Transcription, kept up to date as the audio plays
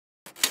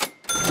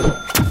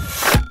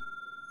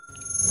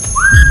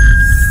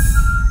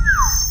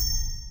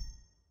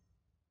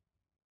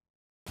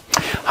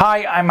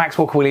Hi, I'm Max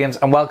Walker&Williams,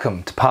 and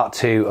welcome to part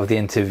 2 of the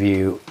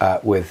interview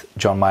with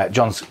John Myatt.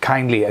 John's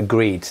kindly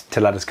agreed to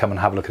let us come and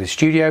have a look at his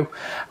studio,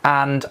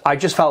 and I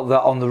just felt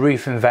that on the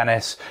roof in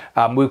Venice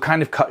we were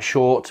kind of cut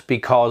short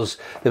because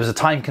there was a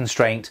time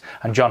constraint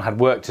and John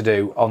had work to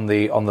do on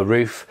the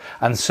roof.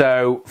 And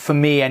so for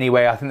me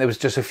anyway, I think there was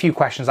just a few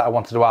questions that I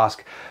wanted to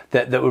ask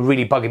that were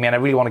really bugging me, and I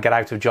really want to get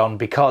out of John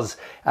because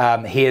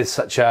he is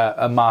such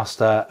a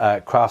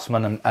master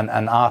craftsman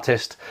and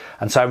artist,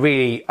 and so I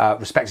really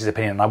respect his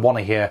opinion, and I want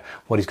to hear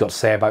what he's got to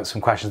say about some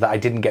questions that I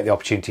didn't get the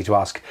opportunity to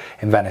ask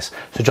in Venice.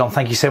 So John,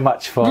 thank you so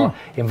much for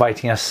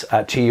inviting us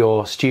to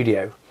your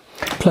studio.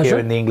 Pleasure. Here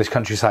in the English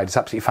countryside. It's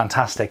absolutely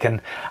fantastic,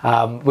 and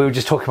we were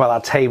just talking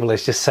about that table.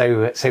 It's just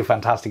so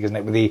fantastic, isn't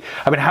it? With the,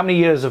 I mean, how many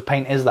years of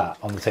paint is that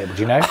on the table?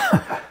 Do you know?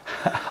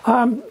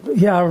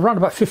 Yeah, around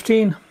about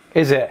 15.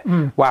 Is it?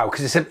 Wow,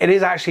 because it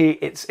is actually,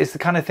 it's the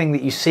kind of thing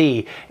that you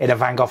see in a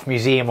Van Gogh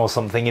museum or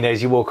something, you know,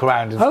 as you walk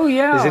around. Oh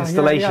yeah, there's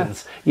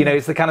installations. Yeah. You know,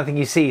 it's the kind of thing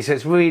you see. So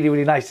it's really,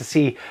 really nice to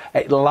see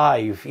it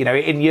live. You know,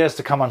 in years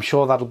to come, I'm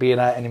sure that'll be in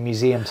a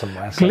museum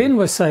somewhere. So. Glyn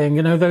was saying,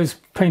 you know, those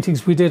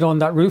paintings we did on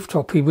that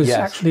rooftop, he was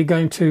actually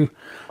going to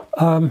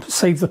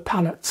save the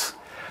palettes.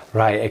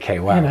 Right. Okay.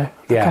 Wow. You know,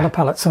 the colour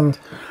palettes, and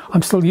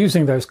I'm still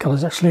using those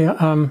colours actually.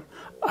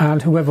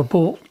 And whoever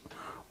bought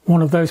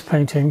one of those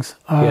paintings.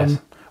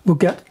 Will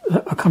get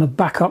a kind of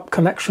backup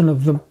collection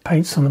of the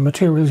paints and the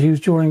materials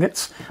used during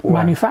its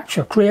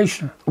manufacture,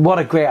 creation. What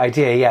a great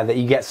idea, yeah, that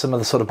you get some of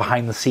the sort of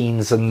behind the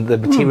scenes and the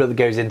material that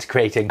goes into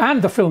creating.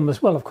 And the film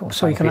as well, of course,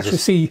 so you can actually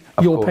see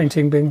your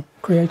painting being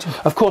created.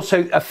 Of course,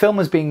 so a film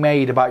is being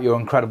made about your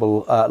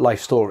incredible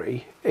life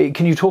story.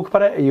 Can you talk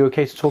about it? Are you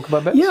okay to talk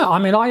about it? Yeah, I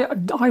mean,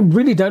 I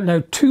really don't know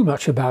too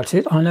much about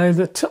it. I know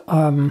that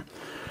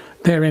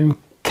they're in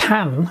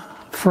Cannes,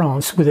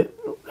 France, with it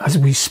as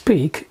we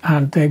speak,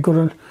 and they've got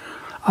a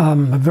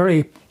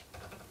very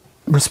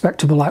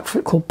respectable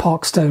outfit called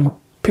Parkstone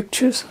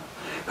Pictures,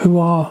 who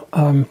are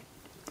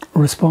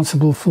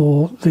responsible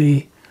for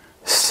the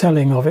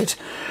selling of it.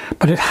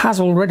 But it has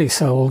already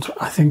sold,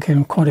 I think,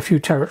 in quite a few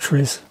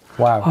territories.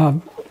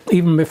 Wow!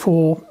 Even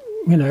before,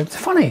 you know, it's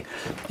funny.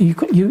 You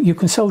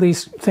can sell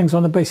these things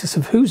on the basis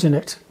of who's in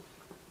it.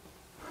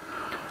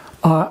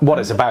 What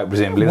it's about,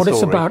 presumably. What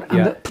it's about,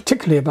 and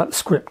particularly about the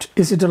script.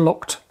 Is it a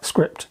locked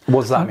script?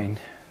 What does that mean?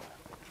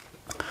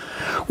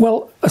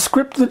 Well, a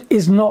script that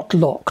is not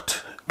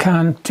locked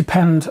can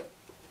depend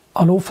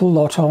an awful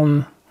lot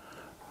on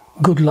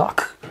good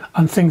luck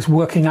and things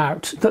working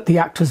out, that the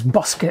actors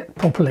busk it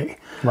properly,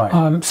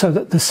 right. So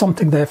that there's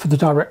something there for the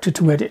director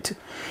to edit.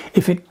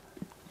 If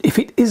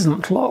it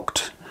isn't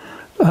locked,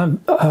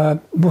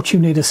 what you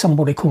need is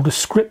somebody called a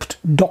script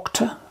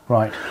doctor.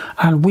 Right.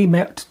 And we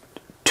met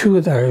two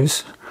of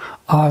those,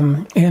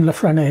 Ian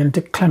Lafreniere and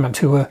Dick Clement,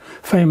 who were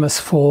famous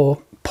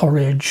for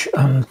Porridge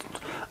and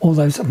all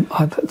those.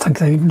 I think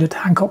they even did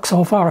Hancock's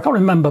Half Hour. I can't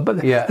remember, but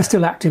they're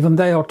still active, and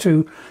they are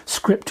two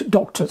script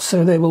doctors.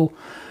 So they will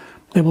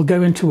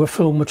go into a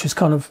film which is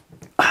kind of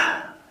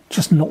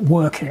just not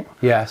working.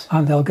 Yes.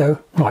 And they'll go,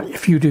 right,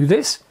 if you do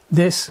this,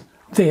 this,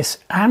 this,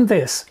 and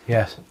this,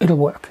 yes, it'll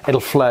work.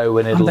 It'll flow,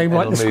 and they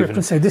write the script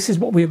and say, this is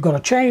what we've got to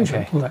change.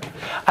 Okay.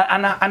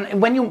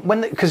 And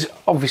when because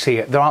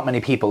obviously there aren't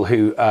many people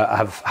who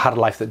have had a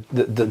life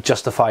that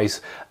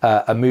justifies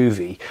a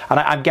movie, and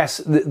I guess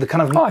the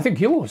kind of I think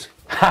yours.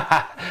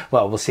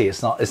 Well, we'll see.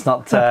 It's not.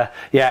 I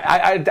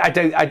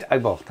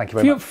don't. Well, thank you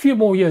very much. Few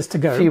more years to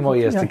go. A few more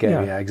years to go.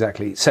 Yeah,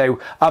 exactly. So,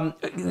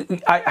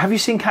 have you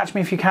seen Catch Me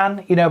If You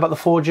Can? You know about the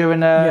forger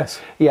and yes.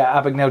 Yeah,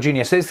 Abagnale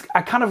Jr. So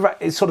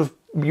it's sort of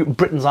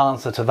Britain's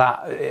answer to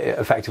that,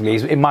 effectively,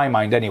 in my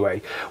mind,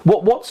 anyway.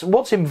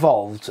 What's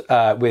involved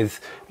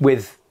with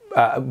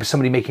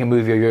somebody making a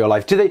movie of your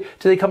life? Do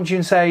they come to you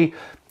and say,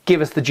 give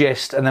us the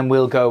gist and then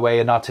we'll go away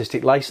an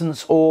artistic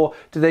license, or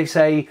do they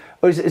say,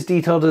 or is it as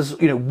detailed as,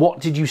 you know, what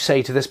did you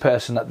say to this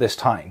person at this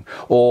time,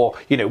 or,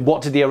 you know,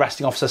 what did the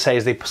arresting officer say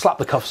as they slap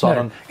the cuffs on?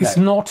 No, it's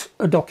not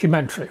a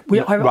documentary.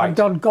 I've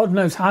done God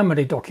knows how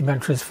many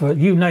documentaries for,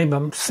 you name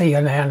them,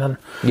 CNN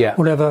and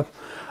whatever.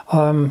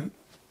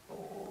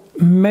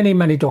 Many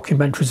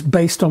documentaries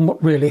based on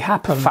what really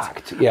happened.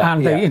 Fact,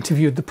 and they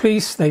interviewed the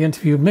police, they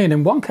interviewed me, and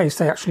in one case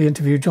they actually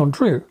interviewed John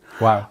Drew.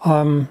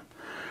 Wow.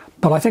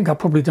 But I think I've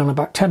probably done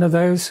about 10 of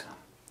those,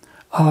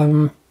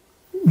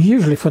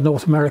 usually for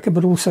North America,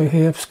 but also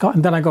here, Sky,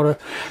 and then I got a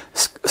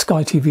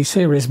Sky TV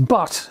series.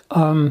 But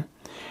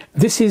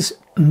this is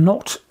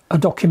not a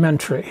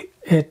documentary.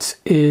 It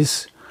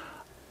is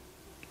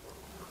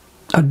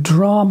a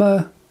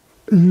drama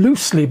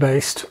loosely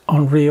based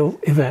on real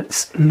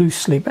events,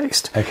 loosely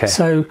based. Okay.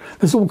 So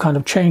there's all kind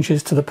of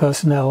changes to the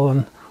personnel,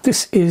 and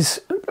this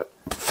is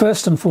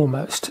first and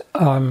foremost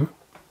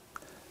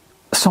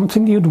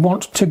something you'd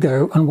want to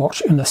go and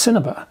watch in the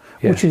cinema,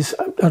 which is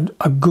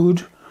a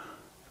good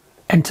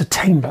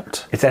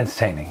entertainment. It's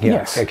entertaining. Yeah.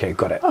 Yes. Okay,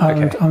 got it.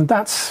 And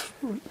that's,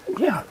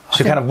 yeah.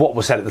 So kind of what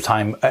was said at the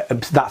time,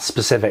 that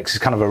specifics is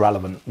kind of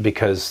irrelevant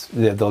because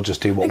they'll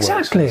just do what works.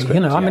 Exactly.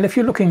 Script, I mean, if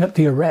you're looking at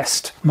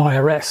my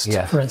arrest,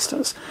 Yes. for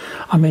instance,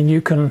 I mean,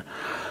 you can.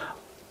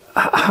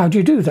 How do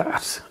you do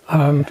that?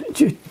 How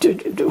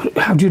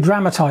do you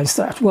dramatise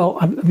that? Well,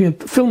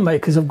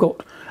 filmmakers have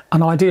got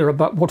an idea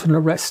about what an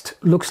arrest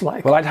looks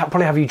like. Well, I'd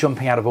probably have you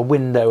jumping out of a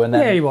window and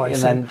then,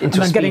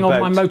 then getting on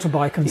my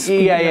motorbike and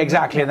yeah,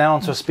 exactly, and then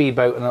onto a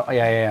speedboat and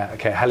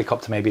okay, a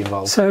helicopter may be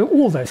involved. So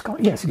all those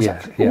kind, yes,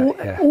 exactly,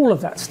 all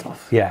of that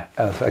stuff. Yeah,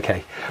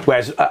 okay.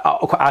 Whereas,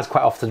 as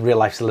quite often, real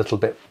life's a little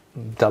bit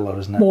duller,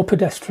 isn't it? More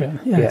pedestrian.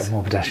 Yes. Yeah,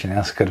 more pedestrian.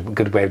 That's a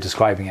good way of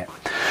describing it.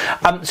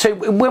 So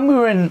when we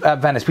were in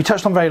Venice, we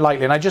touched on very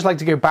lightly, and I'd just like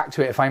to go back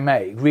to it, if I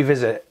may,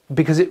 revisit,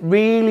 because it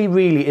really,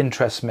 really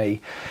interests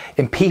me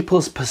in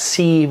people's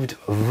perceived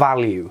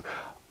value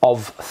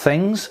of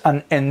things,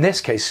 and in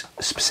this case,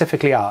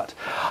 specifically art.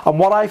 And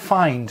what I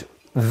find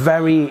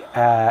very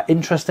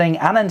interesting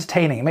and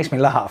entertaining, it makes me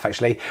laugh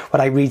actually,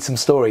 when I read some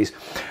stories,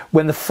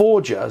 when the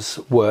forger's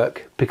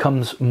work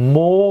becomes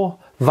more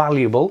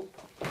valuable,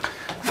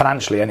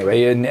 financially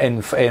anyway,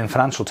 in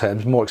financial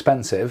terms, more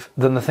expensive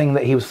than the thing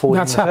that he was forging.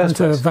 That's happened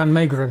to Van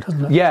Meegeren,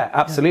 hasn't it? Yeah,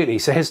 absolutely.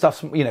 So his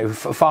stuff's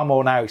far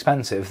more now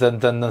expensive than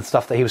the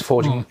stuff that he was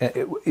forging.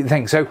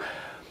 Thing. So,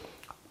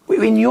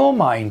 in your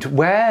mind,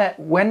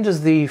 when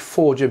does the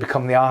forger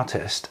become the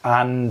artist?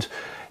 And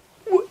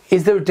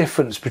is there a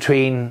difference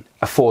between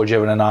a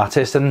forger and an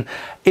artist? And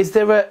is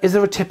there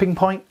a tipping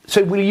point?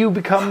 So will you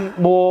become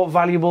more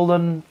valuable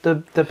than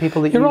the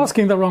people that you're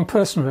asking the wrong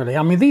person, really.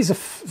 I mean, these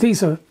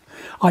are.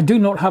 I do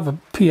not have a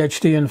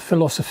PhD in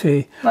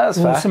philosophy or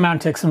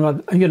semantics,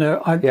 and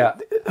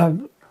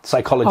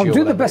psychology. I'll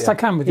do the best I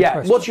can with your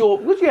question. What's your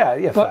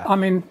But fair. I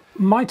mean,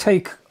 my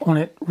take on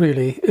it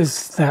really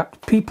is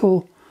that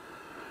people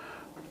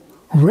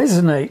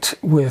resonate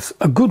with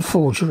a good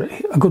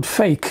forgery, a good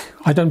fake.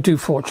 I don't do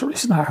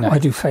forgeries now. No. I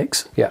do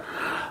fakes. Yeah,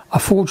 a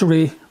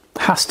forgery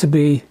has to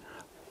be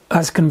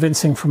as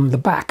convincing from the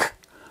back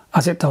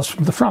as it does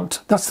from the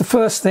front. That's the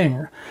first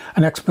thing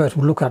an expert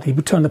would look at. He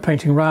would turn the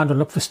painting around and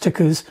look for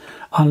stickers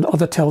and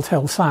other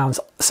telltale signs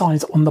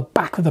on the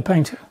back of the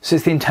painting. So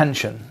it's the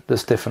intention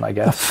that's different, I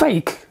guess. A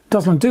fake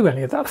doesn't do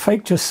any of that. A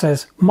fake just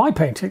says, my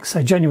paintings,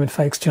 say genuine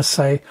fakes, just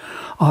say,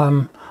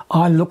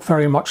 I look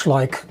very much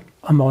like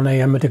a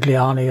Monet, a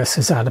Modigliani, a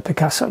Cézanne, a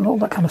Picasso, and all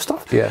that kind of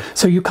stuff. Yeah.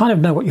 So you kind of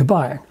know what you're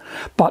buying.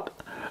 But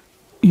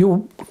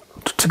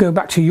to go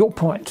back to your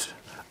point,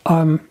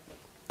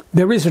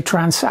 there is a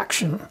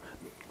transaction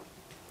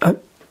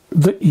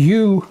that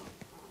you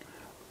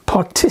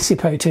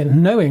participate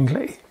in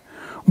knowingly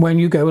when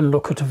you go and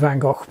look at a Van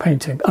Gogh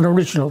painting, an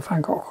original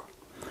Van Gogh.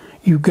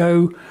 You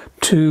go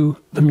to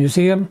the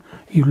museum,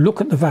 you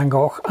look at the Van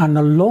Gogh, and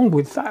along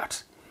with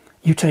that,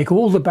 you take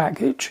all the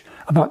baggage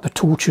about the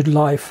tortured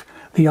life,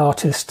 the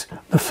artist,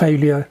 the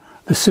failure,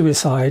 the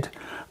suicide,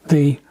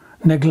 the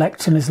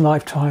neglect in his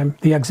lifetime,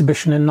 the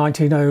exhibition in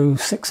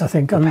 1906, I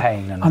think, and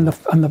pain,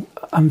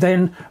 and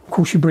then, of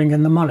course, you bring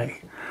in the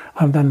money,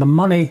 and then the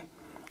money.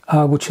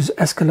 Which has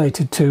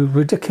escalated to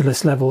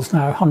ridiculous levels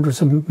now,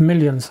 hundreds of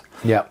millions.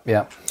 Yeah.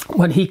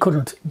 When he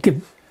couldn't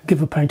give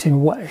a painting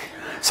away,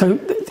 so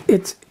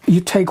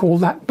you take all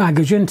that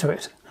baggage into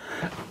it.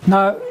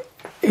 Now,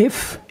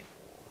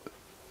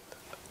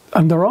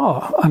 there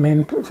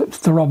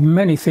are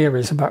many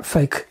theories about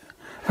fake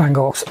Van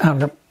Goghs,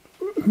 and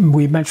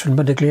we mentioned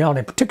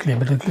Modigliani,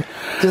 particularly Modigliani.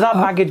 Does that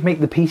baggage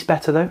make the piece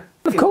better, though?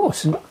 Of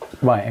course.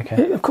 Right.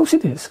 Okay. Of course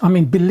it is. I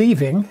mean,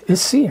 believing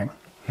is seeing.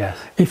 Yes.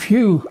 If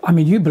you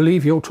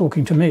believe you're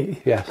talking to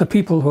me. Yes. The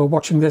people who are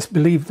watching this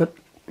believe that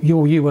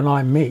you're you and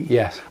I'm me.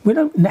 Yes. We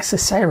don't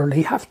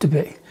necessarily have to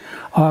be.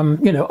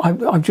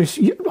 I've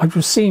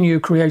just seen you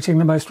creating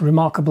the most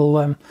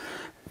remarkable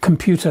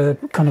computer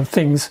kind of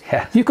things.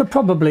 Yeah. You could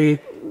probably,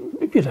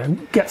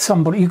 get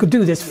somebody. You could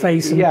do this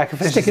face. And I can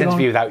finish this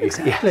interview without you.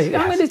 Exactly.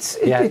 Yes. I mean,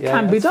 it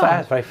can be done. Fair,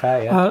 it's very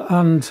fair.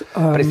 Yeah.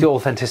 But it's the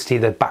authenticity,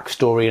 the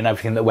backstory, and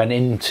everything that went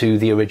into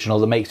the original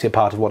that makes it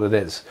part of what it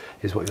is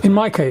what you're saying. In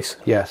my case,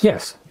 yes.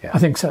 I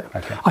think so.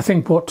 Okay. I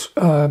think what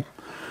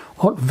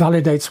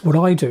validates what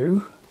I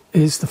do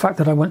is the fact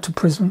that I went to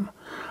prison,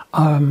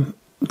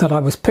 that I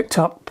was picked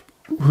up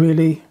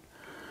really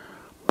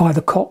by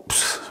the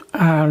cops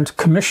and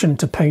commissioned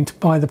to paint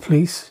by the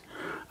police,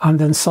 and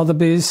then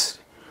Sotheby's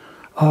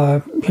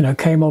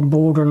came on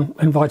board and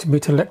invited me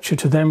to lecture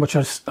to them, which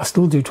I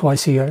still do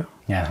twice a year.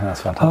 Yeah,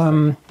 that's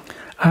fantastic.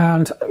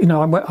 And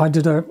I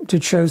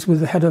did shows with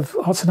the head of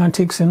Arts and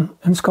Antiques in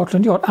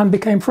Scotland Yard, and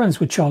became friends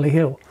with Charlie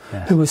Hill,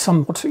 yes. who was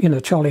somewhat.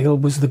 Charlie Hill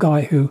was the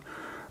guy who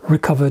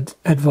recovered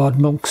Edvard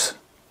Munch's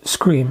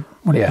Scream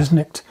when it was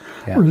nicked.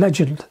 Yeah.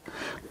 Legend,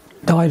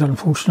 died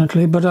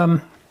unfortunately, but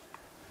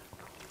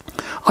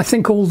I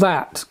think all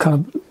that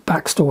kind of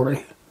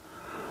backstory,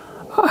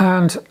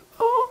 and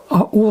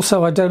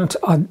also I don't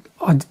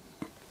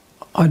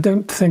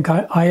think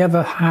I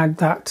ever had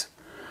that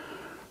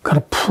kind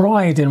of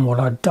pride in what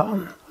I'd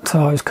done.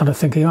 So I was kind of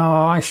thinking,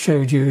 I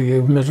showed you,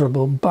 you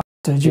miserable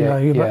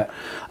you know.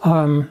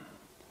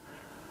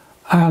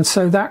 And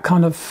so that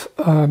kind of...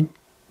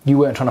 you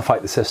weren't trying to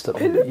fight the system?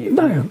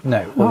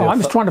 No. Well, I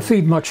was trying to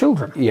feed my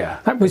children. Yeah.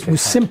 That was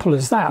as simple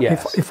as that.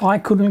 Yes. If I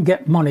couldn't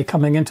get money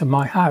coming into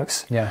my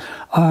house, yes.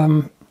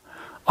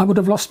 I would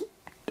have lost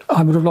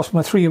my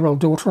 3-year-old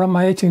daughter and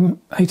my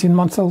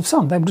 18-month-old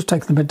son. They would have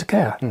taken them into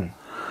care.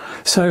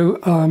 So...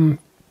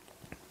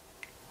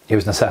 it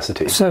was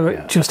necessity. So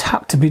it just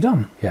had to be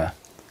done. Yeah.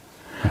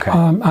 Okay.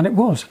 And it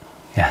was.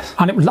 Yes.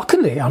 And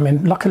luckily,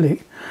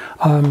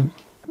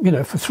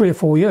 for 3 or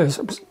 4 years,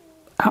 it was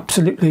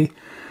absolutely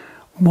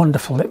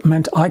wonderful. It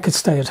meant I could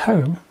stay at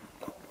home.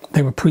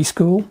 They were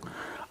preschool,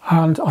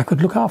 and I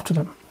could look after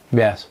them.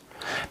 Yes.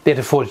 It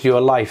afforded you a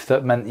life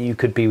that meant that you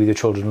could be with your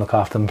children, look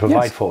after them,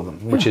 provide for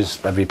them, which is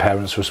every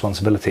parent's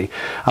responsibility.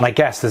 And I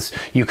guess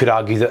you could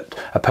argue that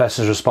a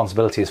person's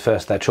responsibility is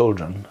first their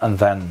children and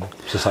then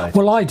society.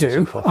 Well, I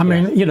do. So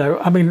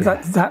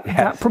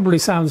that probably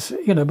sounds,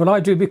 but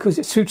I do because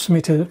it suits me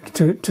to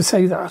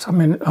say that. I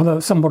mean, although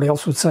somebody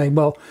else would say,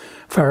 well,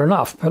 fair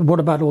enough, but what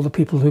about all the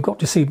people who got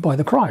deceived by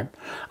the crime?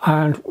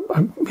 And,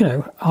 I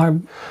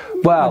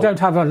don't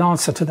have an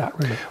answer to that,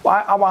 really.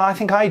 Well, I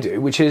think I do,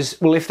 which is,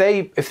 well, if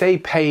they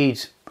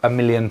paid £1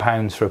 million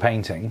for a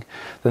painting,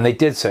 then they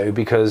did so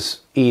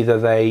because either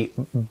they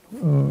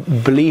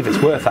believe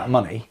it's worth that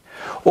money,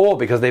 or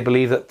because they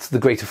believe that the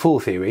greater fool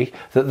theory,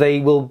 that they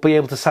will be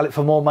able to sell it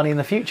for more money in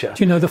the future.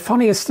 Do you know, the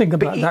funniest thing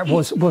about that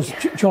was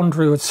John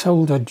Drew had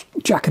sold a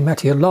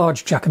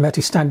large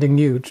Giacometti standing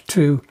nude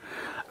to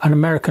an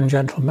American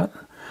gentleman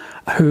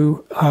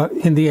who,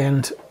 in the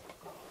end,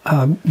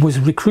 was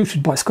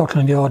recruited by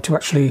Scotland Yard to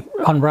actually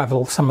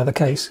unravel some of the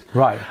case.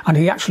 Right. And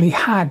he actually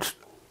had,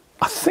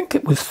 I think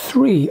it was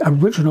 3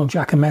 original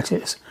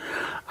Giacomettis.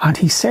 And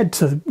he said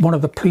to one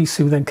of the police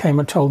who then came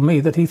and told me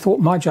that he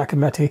thought my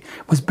Giacometti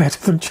was better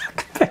than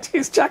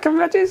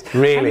Giacometti's.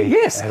 Really?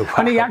 Yes. Oh, wow.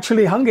 And he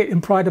actually hung it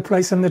in pride of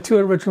place and the 2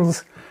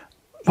 originals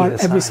by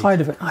every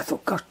side of it. And I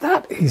thought, God,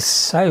 that is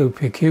so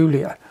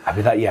peculiar. I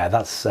mean,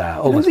 that's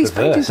almost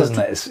perverse, isn't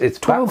it? It's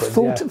 12,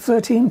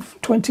 13,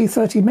 20,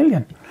 30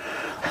 million.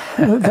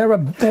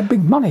 They're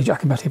big money,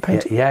 Giacometti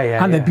paintings.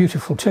 And they're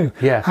beautiful too.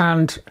 Yes.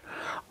 And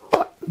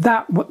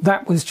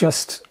that was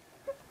just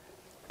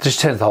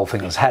turns the whole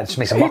thing on its head. It just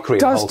makes a mockery of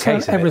the whole case. It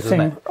does turn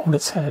everything on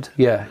its head.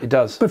 Yeah, it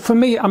does. But for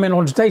me, on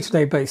a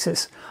day-to-day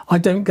basis, I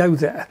don't go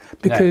there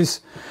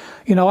because,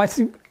 I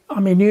think,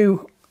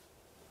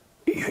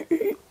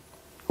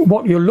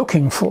 what you're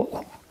looking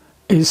for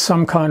is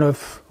some kind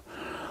of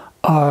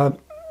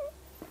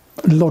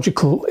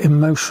logical,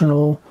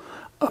 emotional,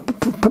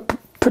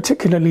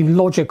 particularly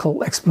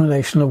logical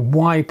explanation of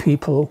why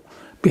people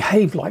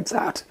behave like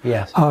that.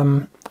 Yes.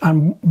 And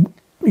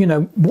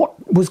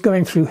what was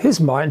going through his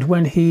mind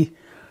when he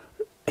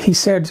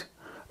said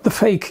the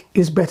fake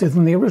is better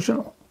than the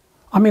original.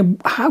 I mean,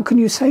 how can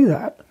you say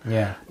that?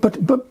 Yeah. But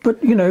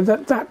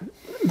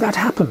that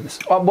happens.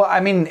 Well, I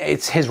mean,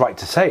 it's his right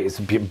to say. It's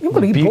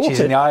beauty's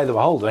in the eye of the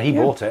beholder. He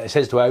bought it. It's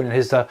his to own and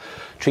his to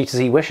treat as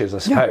he wishes, I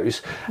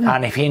suppose. Yeah.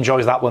 And if he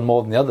enjoys that one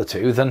more than the other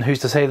 2, then who's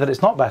to say that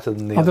it's not better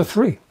than the other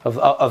 3?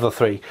 Other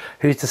 3.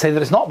 Who's to say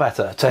that it's not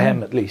better to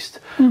him, at least?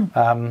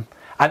 And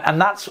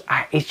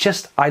it's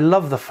just, I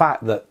love the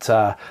fact that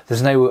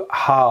there's no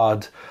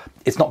hard...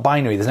 It's not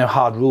binary, there's no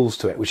hard rules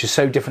to it, which is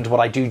so different to what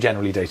I do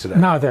generally day to day.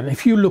 Now then,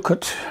 if you look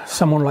at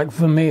someone like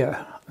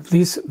Vermeer,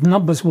 these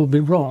numbers will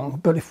be wrong,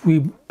 but if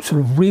we sort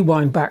of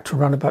rewind back to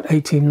around about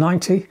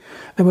 1890,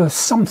 there were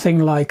something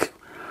like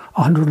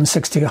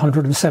 160,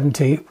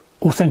 170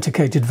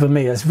 authenticated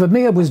Vermeers.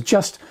 Vermeer was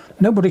just,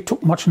 nobody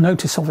took much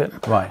notice of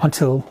him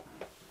until,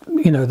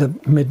 the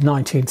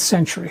mid-19th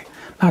century.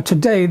 Now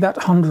today, that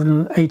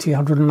 180,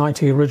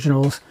 190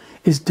 originals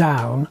is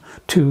down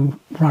to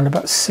around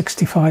about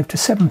 65 to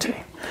 70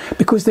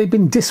 because they've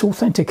been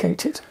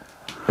disauthenticated.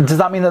 Does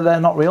that mean that they're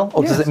not real?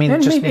 Or does it mean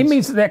it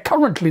means that they're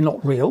currently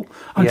not real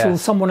until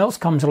someone else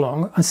comes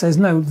along and says,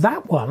 no,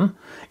 that one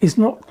is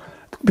not...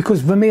 Because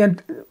Vermeer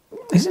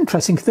is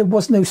interesting because there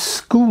was no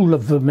school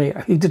of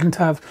Vermeer. He didn't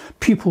have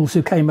pupils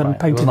who came and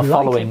painted like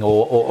following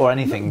or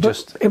anything. But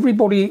just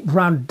everybody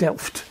around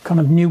Delft kind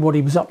of knew what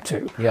he was up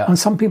to. Yeah. And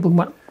some people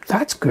went,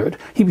 that's good.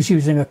 He was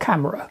using a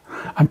camera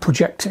and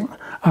projecting.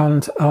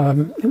 And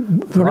one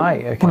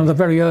of the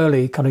very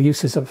early kind of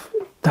uses of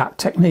that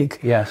technique.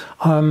 Yes.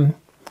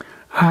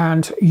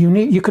 And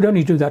you could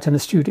only do that in a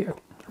studio,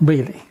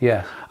 really.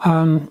 Yeah.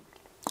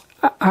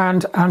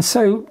 And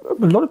so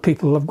a lot of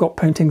people have got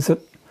paintings that,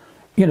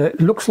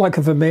 it looks like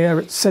a Vermeer,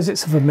 it says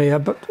it's a Vermeer,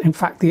 but in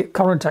fact the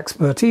current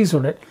expertise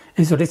on it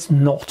is that it's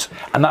not.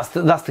 And that's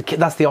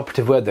the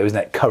operative word, though, isn't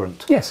it?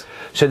 Current. Yes.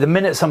 So the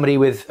minute somebody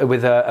with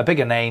a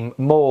bigger name,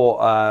 more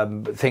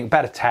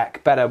better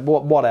tech, better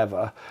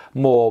whatever,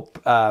 more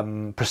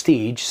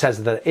prestige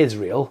says that it is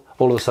real,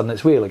 all of a sudden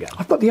it's real again.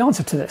 I've got the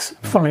answer to this.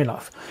 Funnily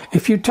enough,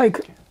 if you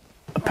take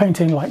a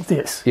painting like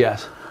this,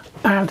 yes,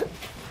 and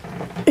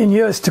in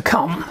years to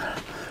come,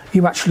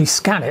 you actually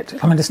scan it.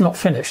 I mean, it's not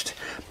finished,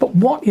 but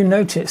what you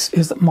notice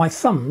is that my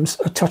thumbs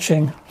are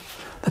touching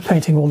the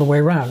painting all the way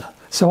around.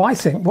 So I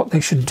think what they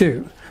should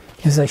do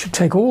is they should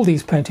take all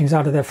these paintings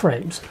out of their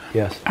frames,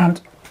 Yes.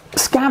 and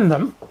scan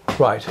them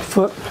Right.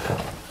 for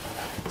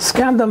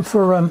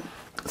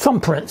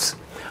thumbprints.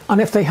 And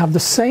if they have the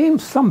same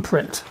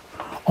thumbprint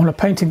on a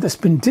painting that's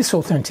been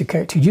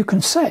disauthenticated, you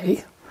can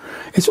say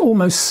it's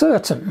almost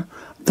certain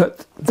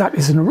that that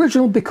is an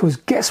original, because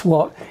guess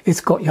what?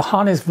 It's got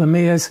Johannes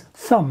Vermeer's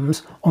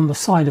thumbs on the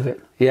side of it.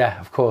 Yeah,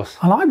 of course.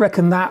 And I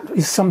reckon that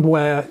is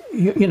somewhere,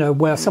 you know,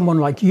 where someone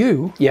like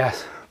you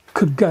Yes.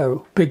 could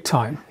go big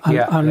time, and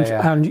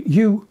Yeah. and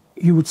you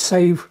would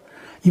save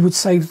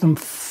them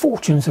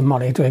fortunes of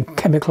money doing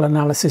chemical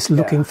analysis,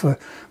 looking for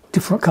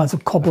different kinds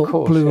of cobalt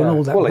blue and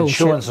all that. Well, bullshit.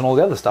 insurance and all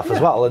the other stuff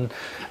as well, and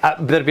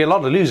there'd be a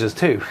lot of losers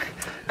too.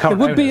 There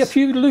would be a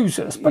few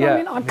losers, but I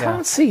mean, I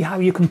can't see how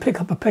you can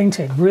pick up a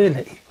painting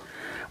really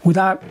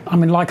without. I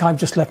mean, like I've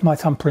just left my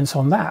thumbprints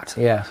on that.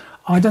 Yeah.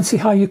 I don't see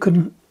how you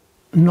can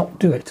not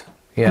do it.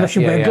 Yeah, unless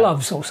you wear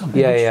gloves or something.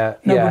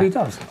 Nobody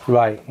does.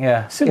 Right.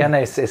 Yeah. Silly. Yeah. No,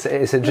 it's an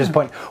interesting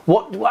point.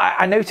 What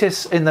I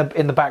notice in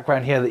the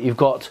background here that you've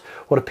got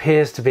what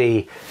appears to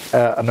be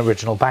an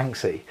original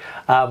Banksy,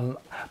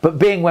 but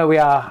being where we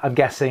are, I'm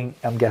guessing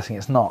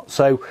it's not.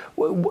 So,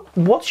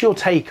 what's your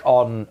take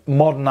on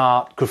modern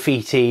art,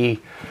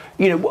 graffiti?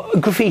 You know,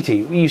 graffiti.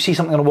 You see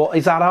something on a wall.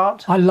 Is that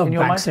art? I love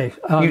Banksy.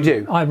 You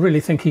do. I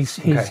really think he's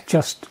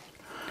just.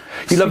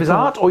 You love his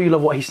art, or you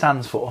love what he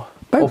stands for,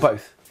 both. or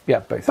both?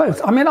 Yeah, both.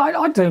 Both. I mean,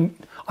 I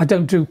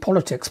don't do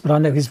politics, but I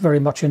know he's very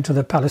much into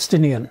the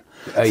Palestinian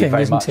thing,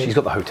 very isn't much. he? He's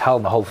got the hotel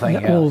and the whole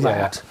thing. All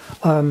that.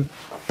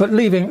 But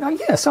leaving,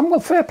 yes, well,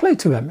 fair play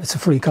to him. It's a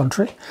free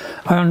country,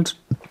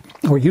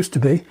 or it used to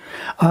be.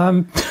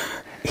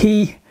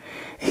 He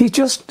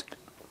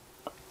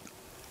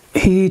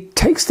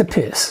takes the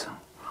piss,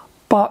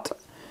 but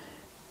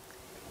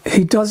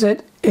he does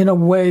it in a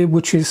way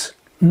which is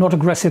not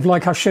aggressive,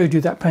 like I showed you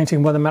that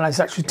painting where the man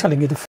is actually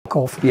telling you to fuck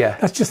off. Yeah.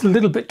 That's just a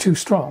little bit too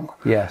strong.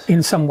 Yes.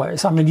 In some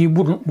ways. I mean,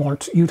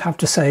 you'd have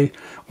to say,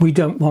 we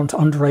don't want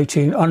under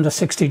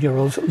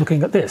 16-year-olds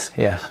looking at this.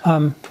 Yes.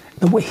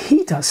 The way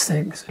he does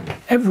things,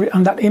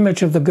 and that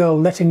image of the girl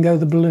letting go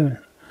the balloon.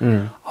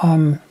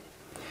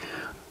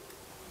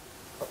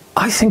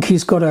 I think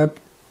he's got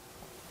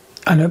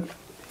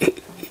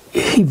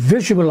he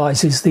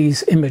visualizes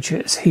these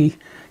images. He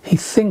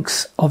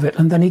thinks of it,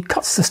 and then he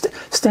cuts the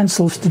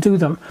stencils to do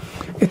them.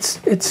 It's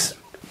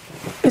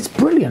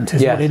brilliant,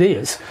 is what it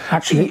is.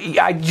 Actually,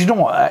 you know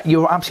what?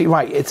 You're absolutely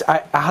right.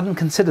 I hadn't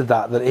considered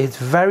that it's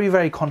very,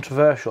 very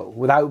controversial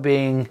without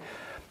being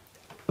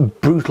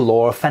brutal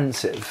or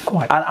offensive.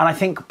 Quite. And I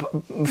think,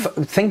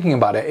 thinking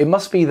about it, it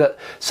must be that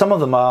some of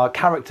them are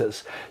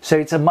characters. So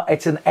it's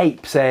an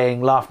ape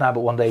saying, "Laugh now, but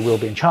one day we'll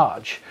be in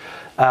charge."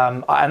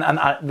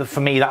 For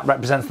me, that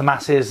represents the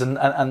masses and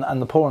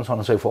the poor and so on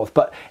and so forth.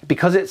 But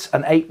because it's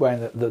an ape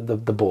wearing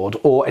the board,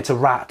 or it's a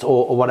rat,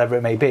 or whatever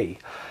it may be,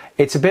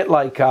 it's a bit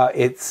like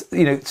it's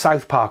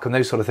South Park and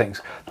those sort of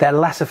things. They're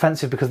less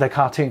offensive because they're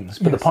cartoons,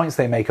 but the points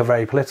they make are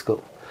very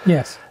political.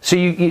 Yes. So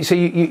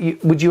you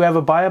would you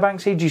ever buy a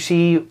Banksy? Do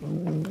you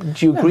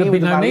agree with the values? There'd be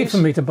no need for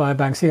me to buy a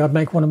Banksy. I'd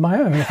make one of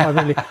my own if I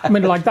really. I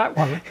mean, like that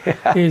one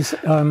is.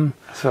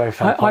 That's very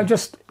fair.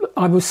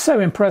 I was so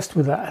impressed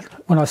with that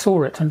when I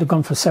saw it, and had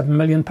gone for £7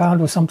 million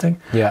or something.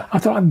 Yeah. I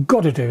thought, I've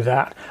got to do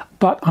that,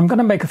 but I'm going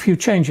to make a few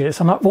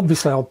changes, and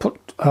obviously I'll put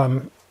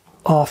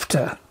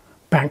after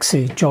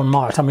Banksy John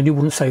Myatt. I mean, you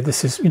wouldn't say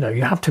this is, you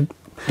have to.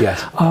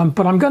 Yes.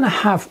 But I'm going to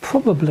have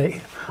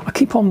probably. I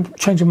keep on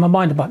changing my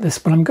mind about this,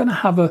 but I'm going to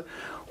have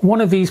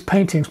one of these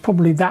paintings,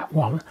 probably that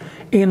one,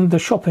 in the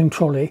shopping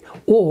trolley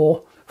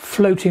or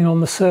floating on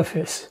the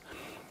surface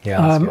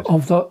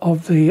of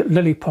the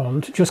lily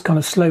pond, just kind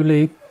of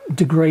slowly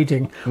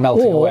degrading.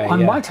 Melting or away, I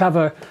might have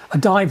a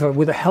diver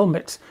with a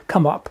helmet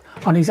come up,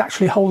 and he's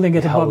actually holding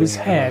it above his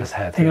head.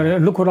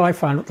 Look what I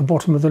found at the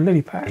bottom of the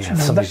lily patch. Yeah,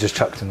 somebody's just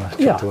chucked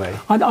away.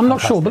 I'm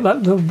not sure,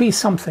 but there'll be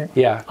something.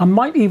 Yeah. I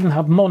might even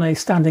have Monet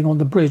standing on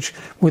the bridge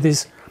with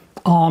his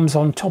arms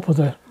on top of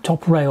the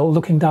top rail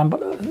looking down,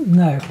 but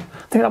no, I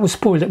think that would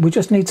spoil it. We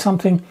just need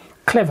something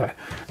clever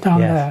down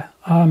there.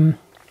 And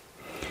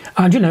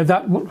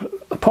that,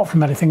 apart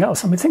from anything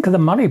else, I mean, think of the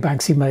money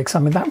Banksy makes. I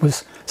mean, that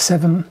was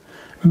 £7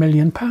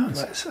 million.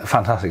 That's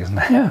fantastic, isn't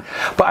it? Yeah.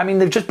 But I mean,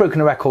 they've just broken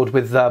a record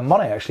with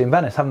Monet actually in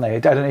Venice, haven't they? I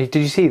don't know. Did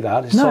you see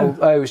that? No.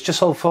 It was just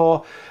sold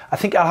for. I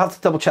think I'll have to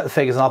double check the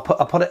figures, and I'll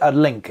put a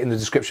link in the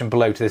description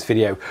below to this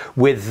video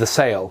with the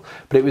sale.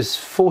 But it was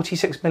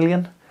 46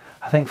 million.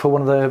 I think for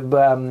one of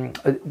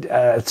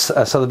the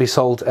Sotheby's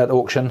sold at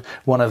auction,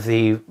 one of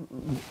the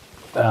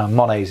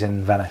Monets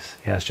in Venice.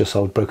 Yeah, it's just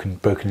sold, broken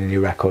a new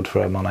record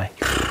for a Monet.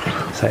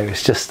 So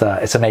it's just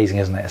it's amazing,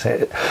 isn't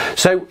it?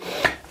 So,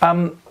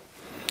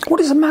 what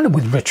is the matter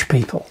with rich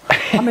people?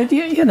 I mean,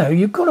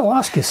 you've got to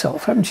ask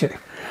yourself, haven't you?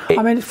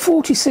 I mean,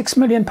 £46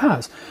 million.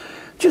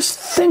 Just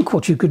think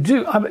what you could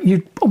do. I mean,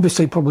 you'd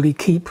obviously probably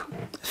keep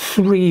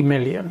 3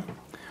 million.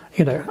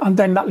 And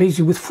then that leaves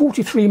you with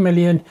 43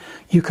 million.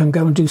 You can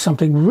go and do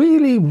something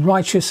really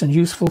righteous and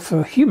useful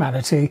for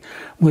humanity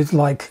with,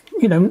 not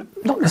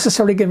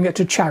necessarily giving it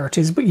to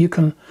charities, but you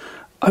can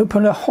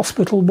open a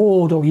hospital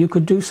ward, or you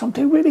could do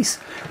something really,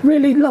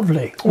 really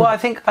lovely. Well, I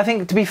think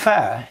to be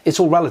fair, it's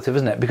all relative,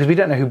 isn't it? Because we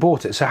don't know who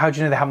bought it. So how do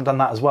you know they haven't done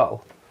that as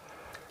well?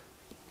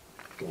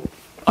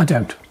 I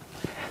don't.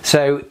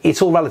 So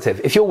it's all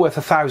relative. If you're worth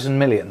 1,000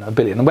 million, a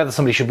billion, and whether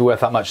somebody should be worth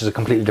that much is a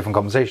completely different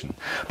conversation.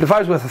 But if I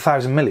was worth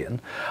 1,000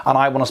 million and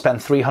I want to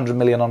spend 300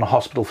 million on a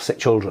hospital for sick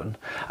children,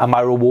 and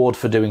my reward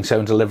for doing so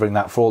and delivering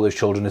that for all those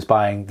children is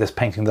buying this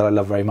painting that I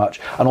love very much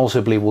and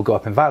also believe will go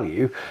up in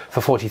value for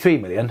 43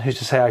 million, who's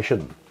to say I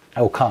shouldn't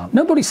or can't?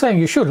 Nobody's saying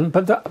you shouldn't,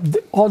 but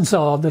the odds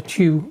are that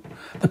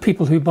the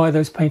people who buy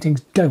those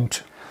paintings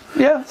don't.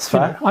 Yeah, that's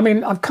fair. I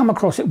mean, I've come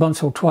across it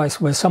once or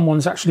twice where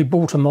someone's actually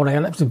bought a Monet,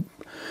 and it was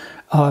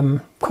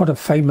quite a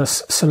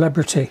famous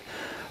celebrity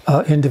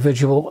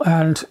individual,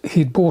 and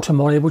he'd bought a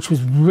Monet which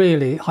was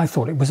really, I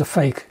thought it was a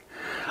fake,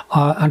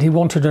 and he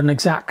wanted an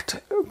exact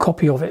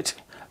copy of it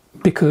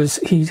because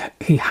he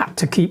had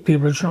to keep the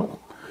original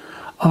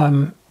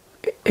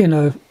in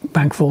a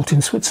bank vault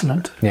in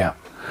Switzerland. Yeah.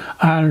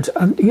 And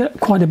yeah,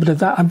 quite a bit of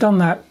that. I've done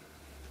that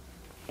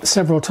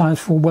several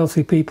times for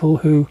wealthy people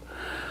who,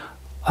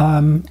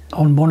 on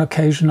one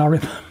occasion, I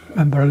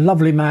remember a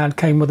lovely man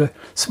came with a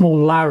small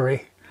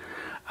Lowry,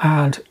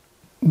 and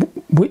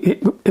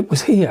it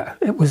was here.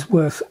 It was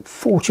worth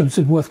fortunes.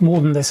 It was worth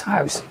more than this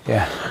house.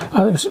 Yeah.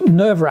 It was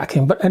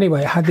nerve-wracking, but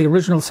anyway, I had the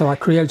original, so I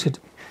created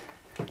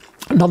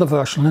another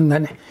version, and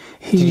then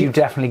he... Did you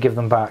definitely give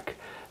them back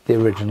the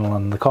original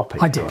and the copy?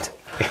 I did.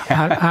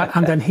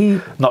 and then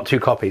he... Not two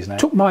copies now.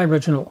 Took my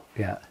original.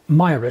 Yeah.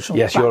 My original.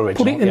 Yes, your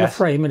original. Put it in the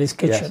frame in his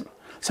kitchen. Yes.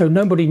 So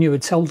nobody knew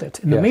he'd sold it.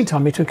 In the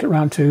meantime, he took it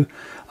round to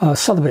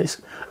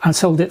Sotheby's and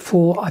sold it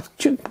for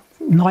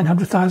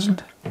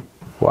 900,000.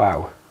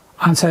 Wow.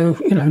 And so,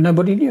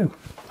 nobody knew.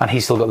 And he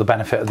still got the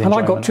benefit of the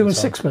enjoyment. And I got 2 and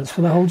 6pence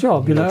for the whole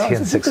job, 2 and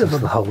 6pence for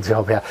the whole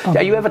job, yeah.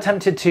 Are you ever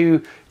tempted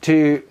to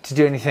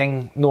do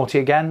anything naughty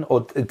again?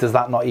 Or does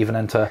that not even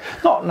enter?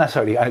 Not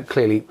necessarily.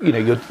 Clearly,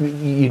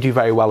 you do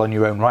very well on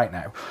your own right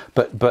now.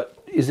 But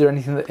is there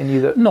anything in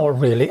you that... Not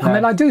really. No. I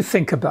mean, I do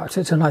think about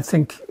it, and I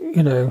think,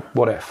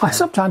 What if? I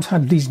sometimes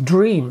have these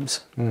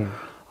dreams.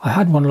 I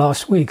had one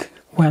last week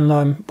when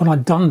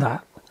I'd done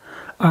that.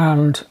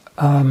 And...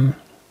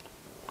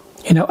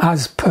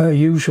 as per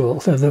usual,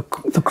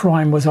 the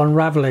crime was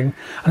unravelling,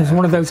 and it's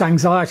one of those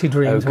anxiety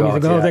dreams where you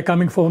think, they're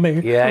coming for me.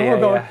 Yeah.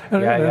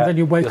 And then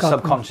you wake up. Your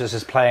subconscious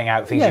is playing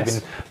out things you've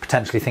been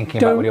potentially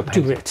thinking about when you're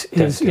painting.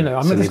 There's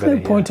no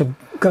point of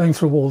going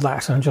through all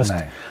that and just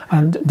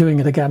and doing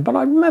it again. But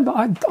I remember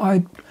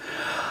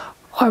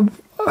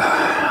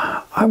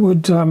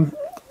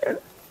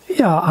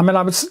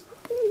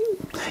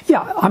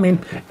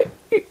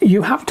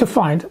you have to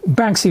find...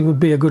 Banksy would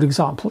be a good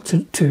example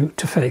to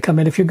fake. I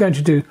mean, if you're going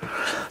to do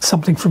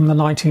something from the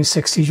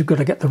 1960s, you've got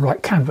to get the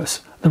right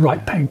canvas, the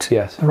right paint.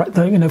 Yes.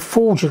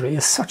 Forgery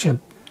is such a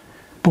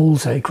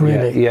bull's ache,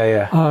 really.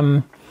 Yeah.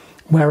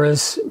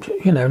 Whereas,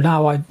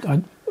 now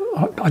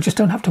I just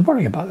don't have to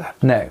worry about that.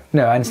 No,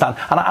 I understand.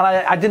 And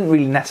I didn't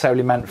really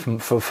necessarily meant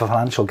for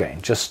financial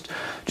gain, just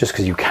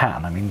because you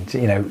can. I mean,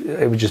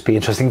 it would just be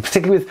interesting,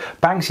 particularly with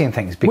Banksy and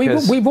things.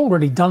 Because we've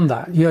already done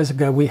that. Years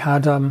ago, we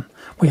had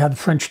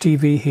French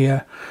TV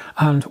here,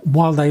 and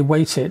while they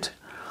waited,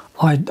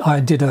 I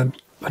did a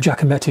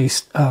Giacometti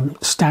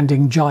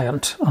standing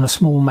giant and a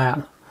small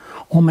man,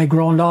 on mes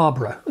grands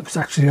arbres. It was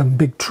actually a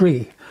big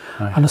tree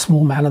and a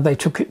small man, and they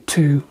took it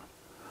to...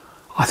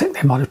 I think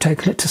they might have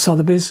taken it to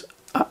Sotheby's,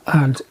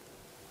 and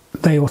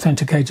they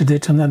authenticated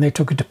it, and then they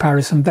took it to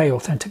Paris, and they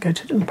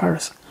authenticated it in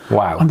Paris.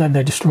 Wow. And then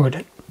they destroyed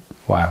it.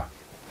 Wow.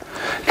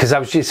 Because I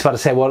was just about to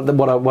say,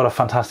 what a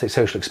fantastic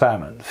social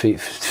experiment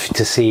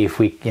to see if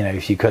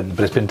you couldn't,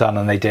 but it's been done,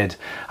 and they did,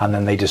 and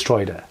then they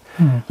destroyed it.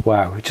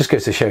 Wow, it just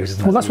goes to show,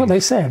 doesn't it? Well, that's what they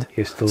said.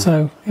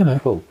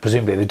 Well,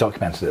 presumably they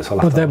documented it. So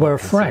but they were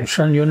French,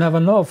 and you never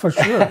know for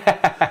sure.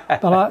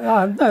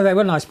 But no, they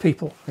were nice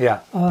people. Yeah.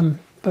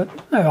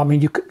 But no, I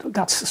mean,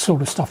 that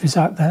sort of stuff is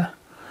out there.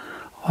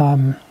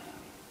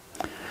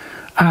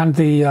 And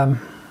the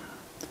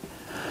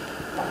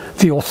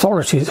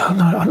authorities,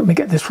 let me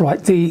get this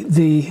right,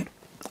 the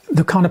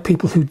kind of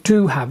people who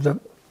do have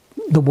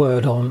the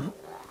word on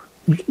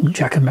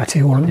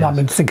Giacometti, or I've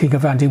been thinking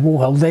of Andy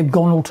Warhol, they've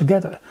gone all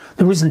together.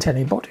 There isn't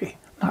anybody,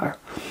 no.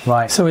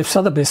 Right. So if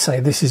Sotheby's say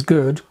this is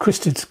good,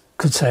 Christie's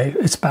could say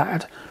it's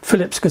bad,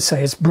 Phillips could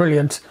say it's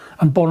brilliant,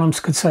 and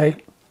Bonhams could say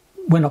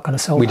we're not going to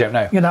sell. We don't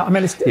know. I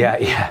mean,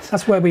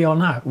 that's where we are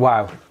now.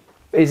 Wow.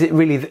 Is it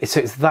really? So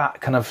it's that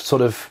kind of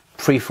sort of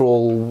free for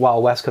all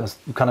Wild West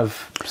kind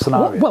of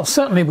scenario. Well,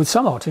 certainly with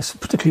some artists,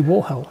 particularly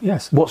Warhol.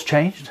 Yes. What's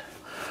changed?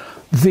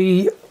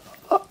 The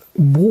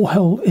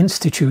Warhol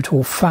Institute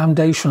or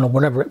Foundation or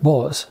whatever it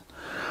was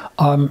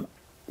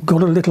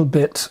got a little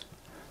bit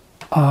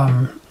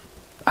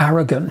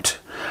arrogant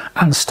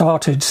and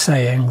started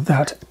saying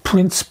that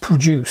prints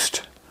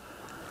produced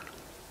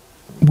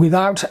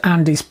without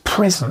Andy's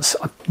presence,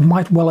 I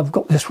might well have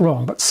got this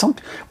wrong, but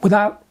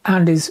without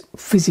Andy's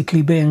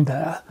physically being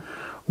there,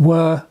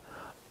 were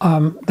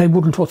they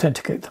wouldn't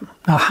authenticate them.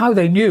 Now, how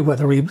they knew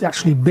whether he'd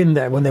actually been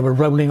there when they were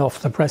rolling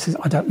off the presses,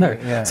 I don't know.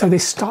 Yeah. So they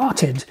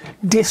started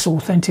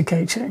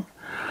disauthenticating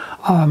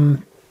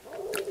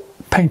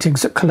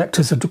paintings that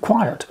collectors had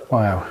acquired.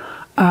 Wow.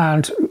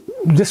 And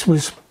this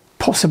was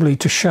possibly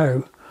to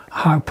show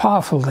how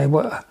powerful they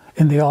were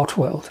in the art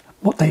world.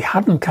 What they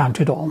hadn't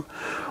counted on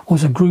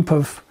was a group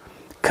of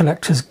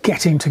collectors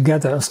getting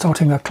together and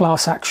starting a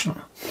class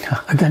action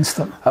against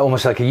them.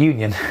 Almost like a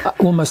union.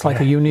 Almost like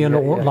a union,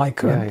 or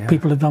like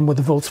people have done with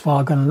the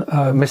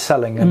Volkswagen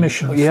mis-selling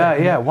emissions.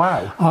 Yeah,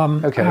 wow.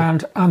 Okay.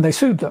 And they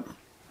sued them.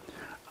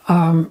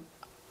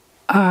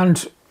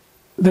 And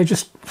they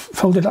just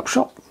folded up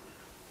shop.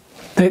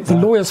 The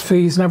lawyers'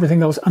 fees and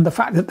everything else, and the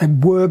fact that they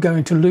were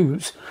going to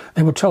lose,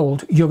 they were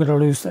told, you're going to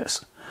lose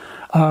this.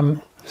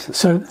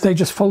 So they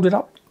just folded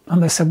up.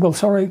 And they said, well,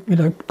 sorry,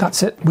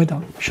 that's it, we're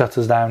done.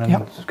 Shutters down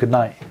and good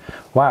night.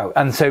 Wow.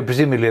 And so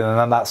presumably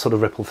then that sort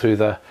of rippled through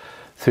the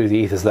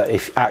ethers, that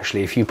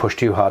if you push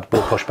too hard,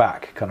 we'll push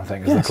back, kind of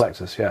thing, as the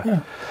collectors.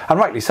 Yeah. And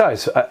rightly so.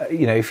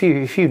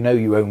 If you know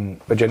you own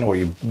a genuine, or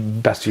you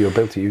best of your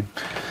ability,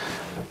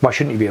 why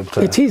shouldn't you be able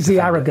to? It is the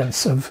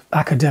arrogance of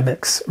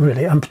academics,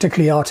 really, and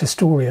particularly art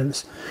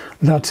historians,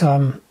 that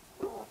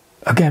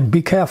again,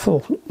 be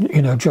careful,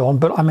 John,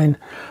 but I mean,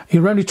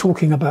 you're only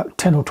talking about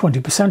 10 or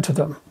 20% of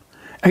them.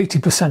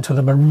 80% of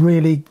them are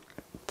really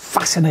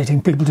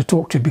fascinating people to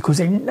talk to because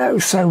they know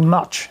so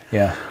much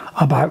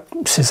about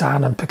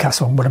Cézanne and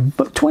Picasso and whatever.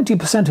 But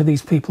 20% of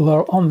these people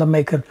are on the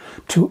maker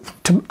to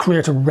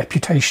create a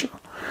reputation.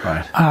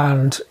 Right.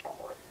 And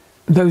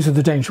those are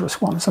the dangerous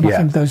ones. And I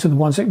think those are the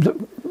ones that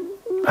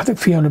I think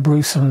Fiona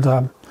Bruce and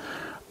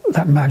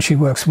that man she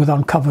works with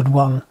uncovered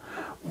one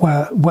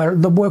where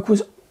the work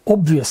was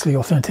obviously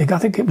authentic. I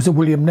think it was a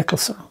William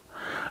Nicholson.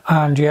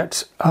 And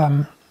yet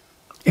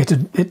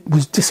it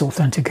was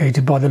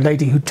disauthenticated by the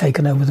lady who'd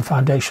taken over the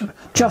foundation,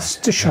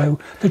 just to show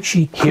that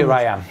she could, here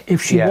I am,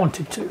 if she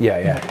wanted to.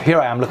 Yeah. Here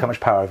I am. Look how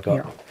much power I've got.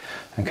 Yeah.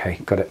 Okay,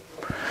 got it.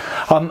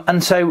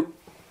 And so,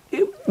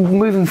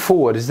 moving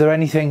forward, is there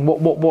anything?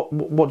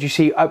 What do you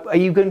see? Are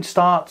you going to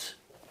start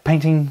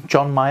painting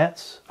John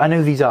Myatts? I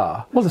know these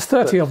are. Well, there's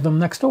 30 of them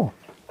next door.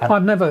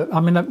 I've never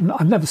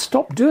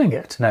stopped doing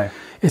it. No.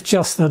 It's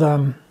just that.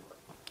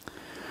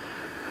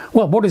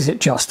 Well, what is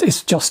it?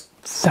 It's just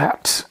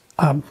that.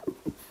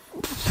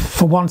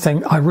 For one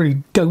thing, I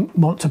really don't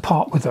want to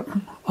part with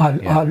them.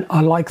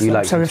 I like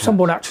them. So if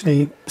someone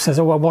actually says,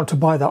 "Oh, I want to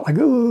buy that," I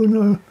go, "Oh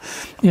no,"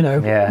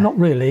 not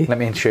really. Let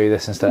me show you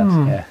this instead.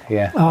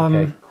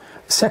 Okay.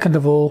 Second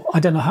of all, I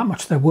don't know how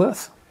much they're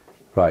worth.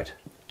 Right.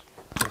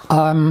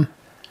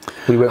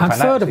 We won't and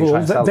third of all,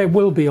 there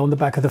will be on the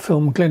back of the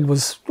film. Glyn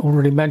was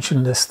already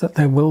mentioned this, that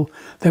there will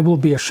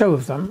be a show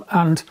of them,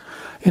 and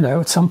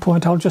at some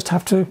point I'll just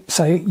have to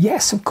say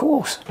yes, of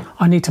course.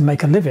 I need to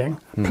make a living.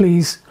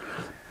 Please,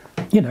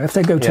 if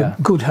they go to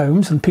good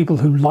homes and people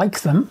who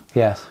like them,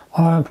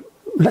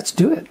 let's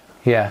do it.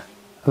 Yeah.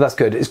 Well, that's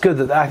good. It's good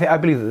that I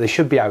believe that they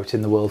should be out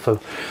in the world for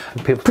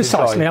people.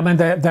 Precisely. To enjoy.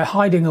 I mean, they're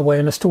hiding away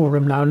in a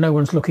storeroom now. No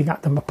one's looking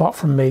at them apart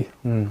from me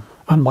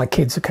and my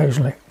kids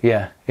occasionally.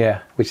 Yeah.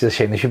 Which is a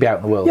shame. They should be out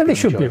in the world. Yeah, they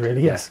should be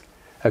really. Yes.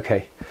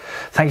 Okay.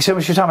 Thank you so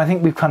much for your time. I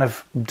think we've kind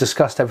of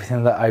discussed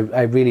everything that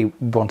I really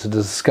wanted to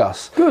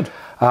discuss. Good.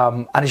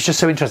 And it's just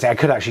so interesting. I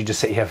could actually just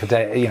sit here for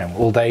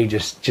all day,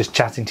 just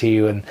chatting to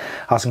you and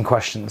asking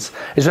questions.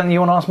 Is there anything you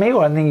want to ask me,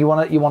 or anything you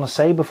want to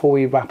say before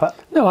we wrap up?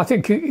 No, I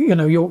think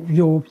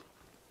the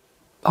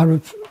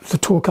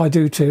talk I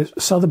do to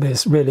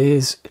Sotheby's really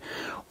is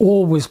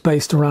always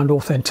based around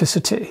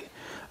authenticity.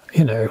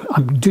 Who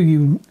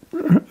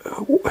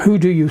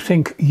do you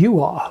think you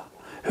are?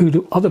 Who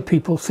do other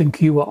people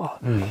think you are?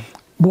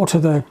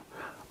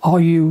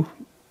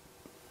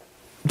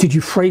 Did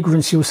you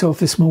fragrance yourself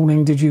this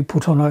morning? Did you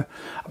put on a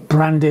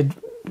branded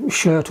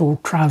shirt or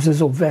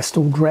trousers or vest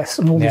or dress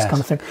and all this kind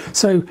of thing?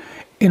 So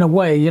in a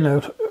way,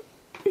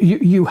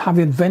 you have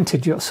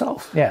invented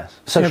yourself. Yes.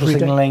 Social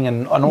signalling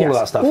and all of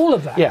that stuff. All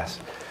of that. Yes.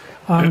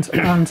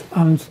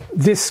 And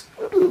this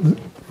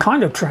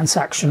kind of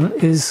transaction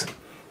is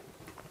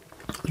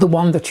the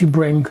one that you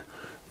bring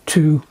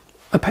to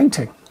a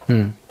painting.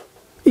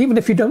 Even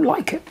if you don't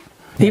like it.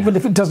 Even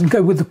if it doesn't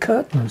go with the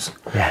curtains.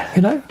 Yeah.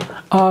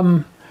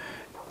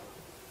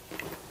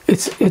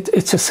 It's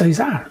a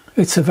Cézanne,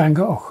 it's a Van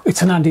Gogh,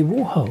 it's an Andy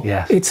Warhol,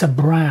 it's a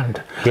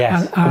brand.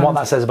 Yes, and what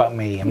that says about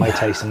me and my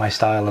taste and my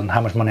style and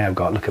how much money I've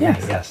got. Look at me,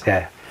 yes,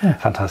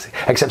 fantastic.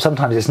 Except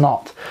sometimes it's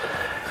not.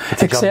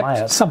 It's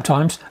except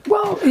sometimes,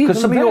 because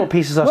some of your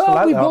pieces are still out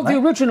there, we bought the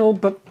original,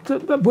 but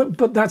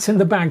that's in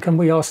the bank, and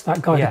we asked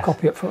that guy to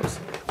copy it for us.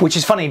 Which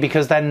is funny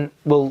because then,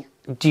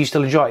 do you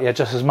still enjoy it? Yeah,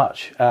 just as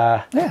much.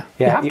 You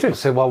have to.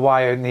 So,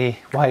 why only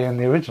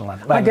the original? Then?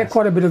 I get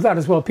quite a bit of that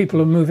as well.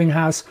 People are moving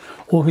house,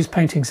 or whose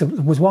paintings. There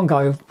was one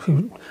guy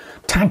who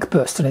tank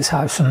burst in his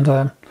house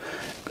and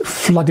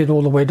flooded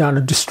all the way down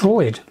and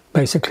destroyed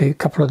basically a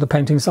couple of the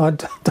paintings I'd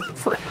done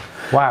for him.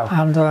 Wow!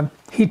 And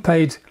he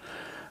paid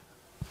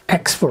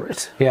X for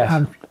it. Yes.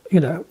 And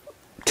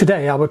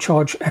today I would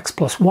charge X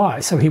plus Y.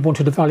 So he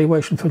wanted a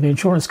valuation from the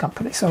insurance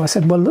company. So I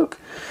said, well, look,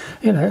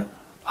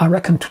 I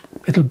reckon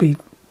it'll be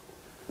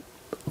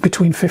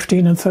between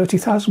 £15,000 and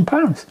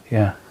 £30,000.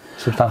 Yeah,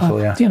 substantial.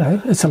 Yeah,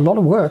 it's a lot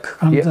of work.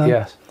 And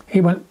yes.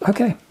 He went,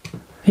 okay.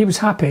 He was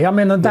happy. I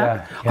mean,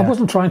 I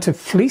wasn't trying to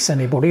fleece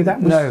anybody.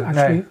 That was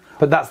actually.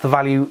 But that's the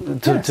value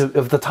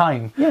of the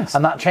time. Yes.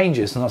 And that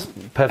changes, and that's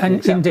perfectly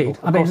acceptable. Indeed.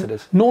 Of course it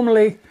is.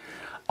 Normally,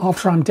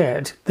 after I'm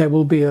dead, there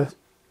will be a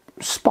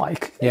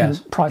spike in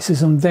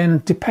prices, and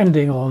then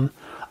depending on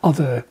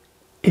other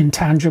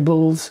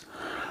intangibles,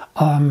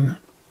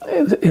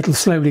 it'll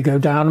slowly go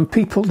down, and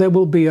there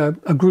will be a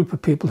group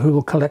of people who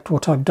will collect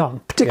what I've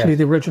done, particularly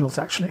the originals,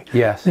 actually.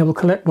 Yes. They will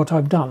collect what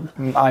I've done.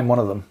 I'm one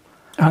of them.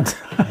 And,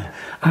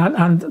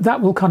 and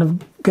that will kind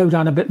of go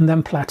down a bit and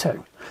then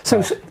plateau.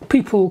 So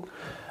people...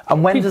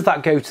 And when does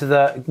that go to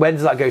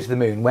the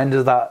moon?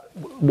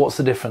 What's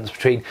the difference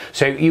between?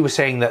 So you were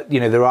saying that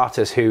there are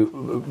artists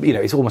who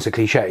it's almost a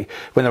cliche,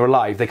 when they're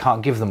alive they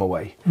can't give them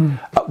away.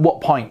 At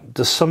what point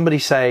does somebody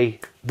say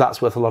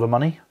that's worth a lot of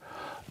money?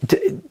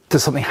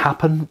 Does something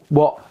happen?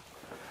 What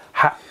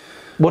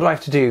do I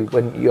have to do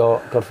when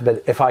God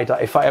forbid, if I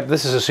die?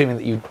 This is assuming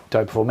that you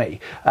die before me.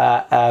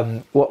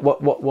 Where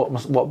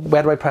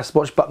do I press?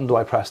 Which button do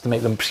I press to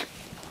make them?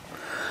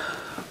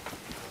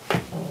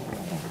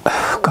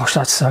 Gosh,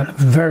 that's a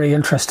very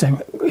interesting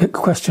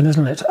question,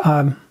 isn't it?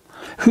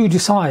 Who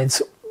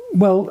decides?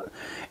 Well,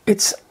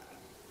 it's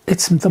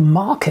the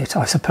market,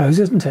 I suppose,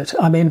 isn't it?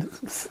 I mean,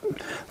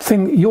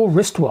 your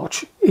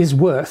wristwatch is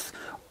worth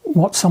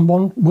what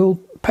someone will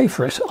pay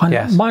for it.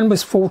 Mine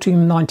was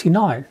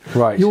 $14.99.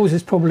 Right. Yours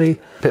is probably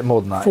a bit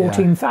more than that.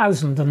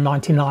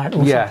 $14,099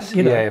 or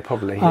something. Yeah,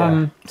 probably.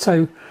 Yeah.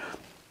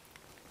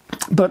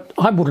 But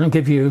I wouldn't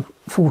give you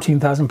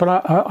 14,000,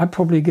 but I'd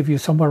probably give you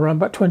somewhere around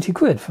about 20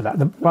 quid for that.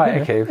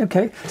 Right. Okay.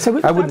 Okay. So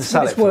I wouldn't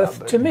sell it for worth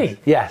that, to me.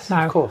 Yes,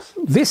 now, of course.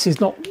 This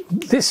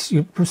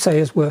you would say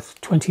is worth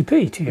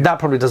 20p to you. That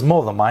probably does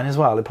more than mine as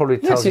well. It probably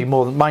tells you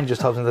more than mine.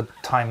 Just tells me the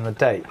time and the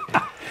date.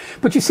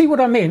 But you see what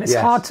I mean? It's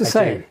hard to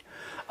say.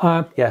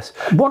 Yes.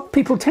 What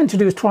people tend to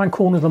do is try and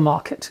corner the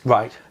market.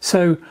 Right.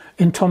 So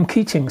in Tom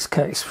Keating's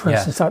case, for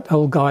instance, that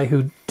old guy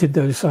who did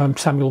those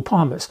Samuel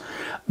Palmers,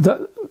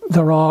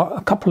 there are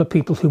a couple of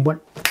people who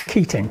went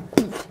Keating.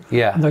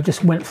 Yeah. And they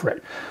just went for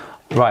it.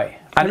 Right.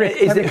 And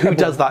who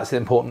does that's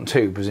important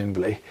too,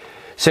 presumably.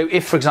 So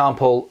if, for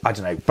example, I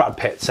don't know, Brad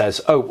Pitt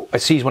says,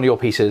 sees one of your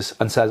pieces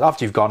and says,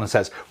 after you've gone, and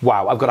says,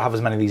 wow, I've got to have as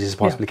many of these as I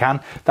possibly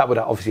can, that would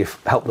obviously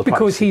help the price.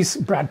 Because he's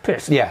Brad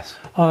Pitt. Yes.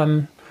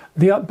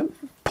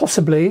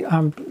 Possibly,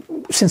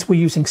 since we're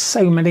using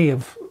so many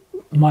of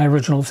my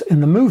originals in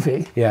the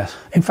movie,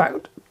 in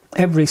fact,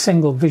 every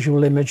single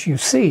visual image you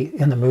see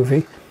in the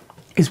movie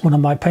is one of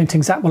my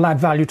paintings. That will add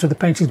value to the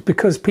paintings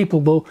because people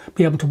will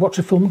be able to watch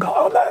the film and go,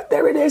 oh, no,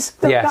 there it is.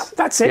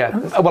 That's it.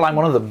 Yeah. Well, I'm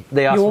one of them.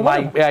 They asked for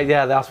they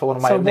asked for one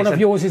of my. So one of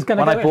yours is going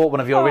to go. When I bought one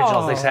of your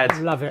originals, they said,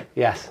 love it.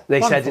 Yes,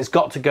 they said it's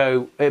got to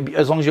go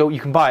as long as you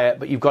can buy it,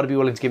 but you've got to be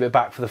willing to give it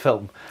back for the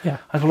film. Yeah.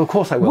 I said, well, of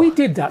course I will. We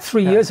did that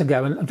 3 years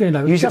ago, and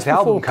just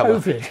before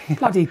COVID,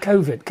 bloody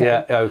COVID came.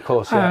 Yeah, of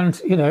course. Yeah.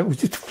 And it was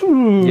just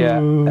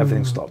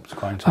everything stopped.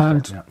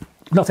 And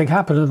nothing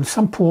happened, and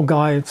some poor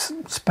guy in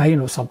Spain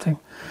or something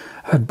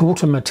had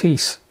bought a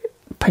Matisse,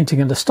 painting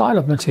in the style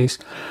of Matisse,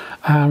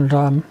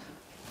 and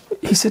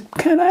he said,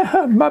 "Can I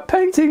have my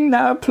painting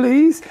now,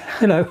 please?"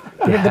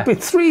 It'd been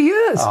 3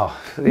 years. Oh,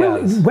 yeah.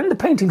 When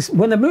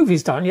the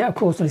movie's done, of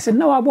course. And he said,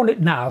 "No, I want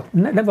it now.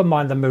 Never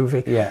mind the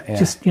movie.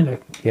 Just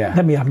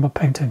let me have my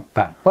painting."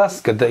 Well,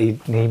 that's good that he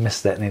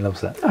missed it and he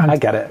loves it. And I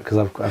get it because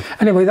I've.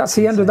 Anyway, that's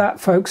the end of that,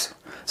 folks.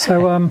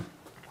 So.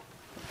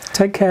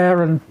 Take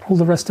care and all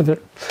the rest of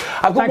it.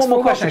 I've got one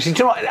more question. Actually,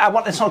 do you know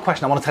what? It's not a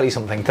question. I want to tell you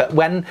something. That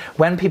when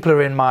people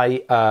are in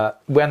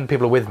when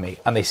people are with me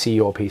and they see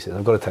your pieces,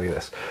 I've got to tell you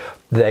this.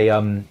 They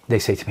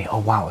say to me, "Oh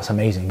wow, it's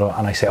amazing,"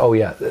 and I say, "Oh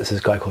yeah, there's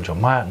this guy called John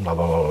Myatt," and blah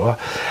blah blah blah.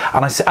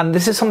 And I say, and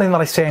this is something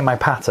that I say in my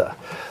patter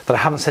that I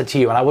haven't said to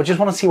you, and I would just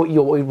want to see what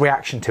your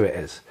reaction to it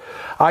is.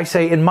 I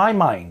say, in my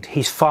mind,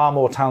 he's far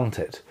more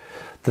talented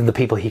than the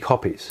people he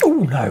copies. Oh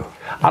no!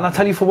 And I'll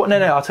tell you for what. No,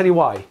 I'll tell you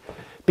why.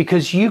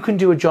 Because you can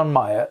do a John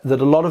Myatt that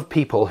a lot of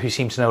people who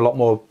seem to know a lot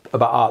more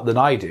about art than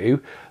I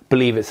do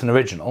believe it's an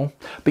original,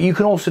 but you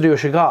can also do a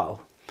Chagall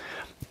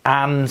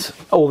and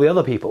all the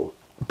other people,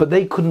 but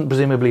they couldn't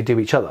presumably do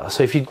each other.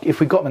 So if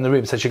we got them in the room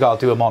and said, Chagall,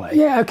 do a Monet,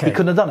 he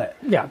couldn't have done it.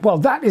 Yeah, well,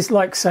 that is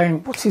like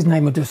saying, what's his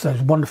name who does those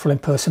wonderful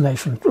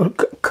impersonations?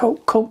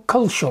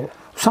 Culshaw.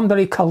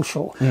 Somebody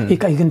Culshaw. He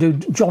can do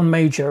John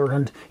Major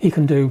and he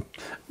can do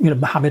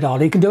Muhammad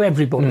Ali. He can do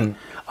everybody.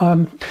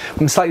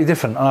 It's slightly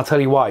different, and I'll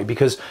tell you why.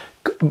 Because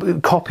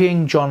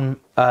copying John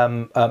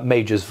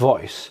Major's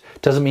voice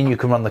doesn't mean you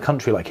can run the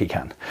country like he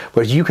can.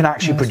 Whereas you can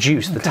actually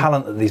produce the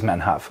talent that these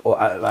men have.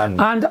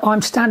 And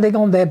I'm standing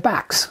on their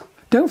backs.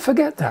 Don't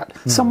forget that.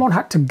 Someone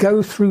had to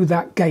go through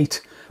that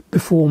gate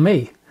before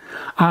me.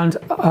 And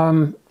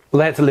Well,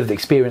 they had to live the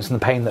experience and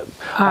the pain that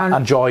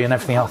and joy and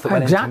everything else that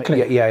went into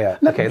it. Yeah.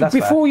 Okay, that's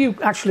before fair. you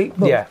actually,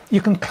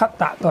 you can cut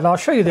that, but I'll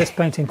show you this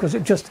painting because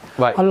it just,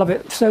 I love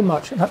it so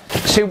much.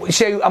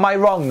 So am I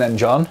wrong then,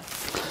 John?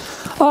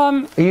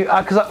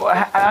 Because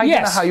I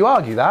don't know how you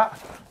argue that.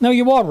 No,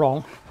 you are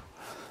wrong.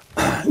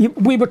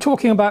 We were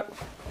talking about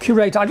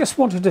curator. I just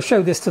wanted to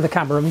show this to the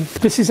camera. I mean,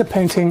 this is a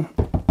painting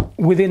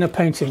within a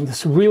painting.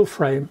 This real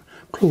frame,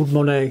 Claude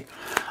Monet,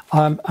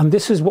 and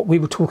this is what we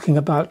were talking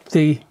about,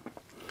 the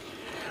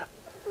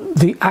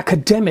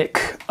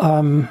academic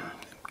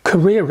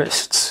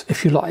careerists,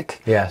 if you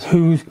like, yes,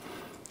 whose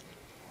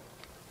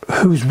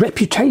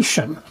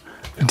reputation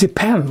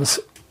depends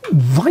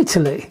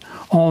vitally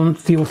on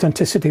the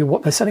authenticity of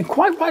what they're selling.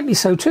 Quite rightly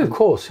so too. Of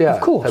course, yeah.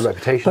 Of course. Their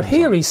reputation. But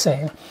here he's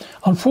saying,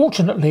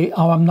 unfortunately,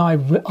 I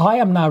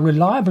am now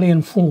reliably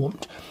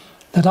informed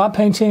that our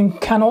painting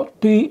cannot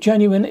be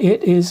genuine.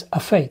 It is a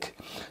fake.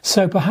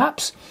 So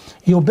perhaps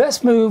your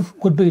best move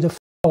would be to f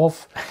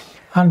off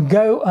and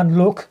go and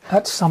look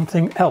at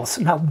something else.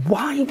 Now,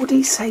 why would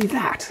he say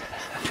that?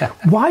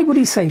 Why would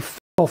he say f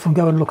off and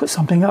go and look at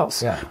something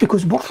else? Yeah.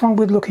 Because what's wrong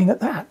with looking at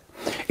that?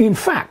 In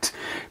fact,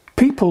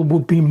 people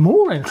would be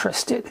more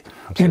interested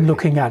in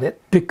looking at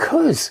it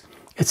because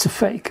it's a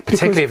fake.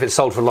 Particularly if it's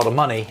sold for a lot of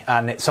money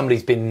and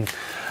somebody's been,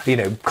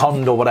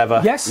 conned or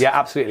whatever. Yes. Yeah,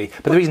 absolutely.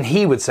 But the reason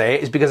he would say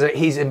it is because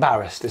he's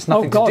embarrassed. It's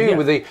nothing to do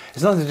with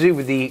it's nothing to do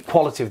with the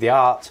quality of the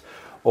art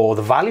or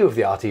the value of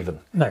the art even.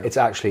 No. It's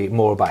actually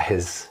more about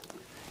his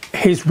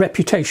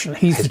reputation.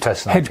 He's his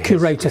the head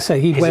curator, so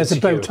he wears a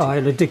bow tie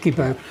and a dicky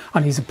bow,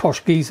 and he's a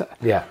posh geezer.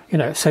 Yeah.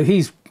 So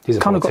he's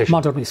kind of got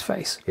mud on his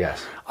face.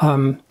 Yes.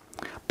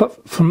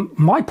 But from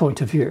my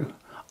point of view,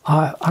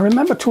 I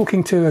remember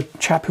talking to a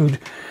chap who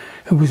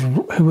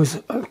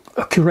was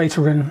a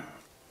curator in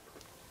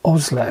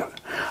Oslo,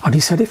 and he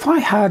said, if I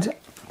had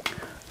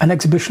an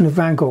exhibition of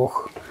Van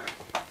Gogh,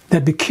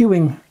 they'd be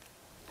queuing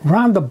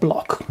round the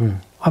block.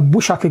 I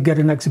wish I could get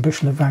an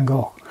exhibition of Van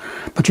Gogh.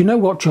 But you know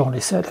what, John, he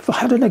said, if I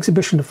had an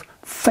exhibition of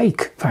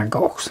fake Van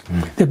Goghs,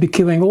 they'd be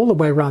queuing all the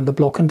way around the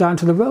block and down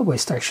to the railway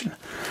station.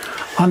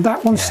 And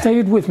that one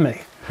stayed with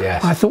me.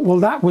 Yes. I thought, well,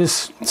 that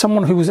was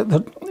someone who was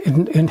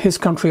in his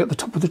country at the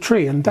top of the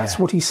tree, and that's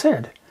what he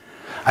said.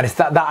 And it's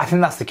that I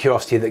think that's the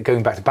curiosity that,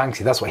 going back to Banksy,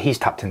 that's what he's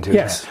tapped into,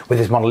 isn't it? With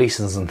his Mona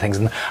Lisas and things,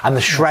 and the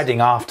shredding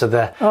after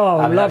the... Oh,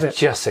 I love it.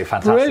 Just so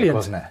fantastic, brilliant.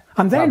 Wasn't it?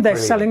 And then they're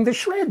selling the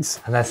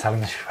shreds.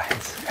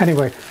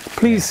 Anyway,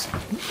 please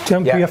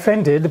don't be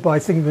offended by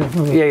things that...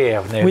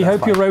 No, we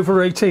hope you're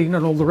over 18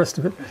 and all the rest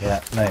of it.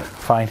 Yeah, no,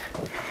 fine.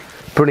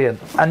 Brilliant.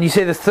 And you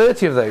say there's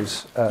 30 of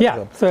those?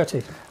 Yeah,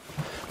 30.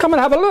 Come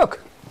and have a look.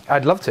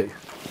 I'd love to.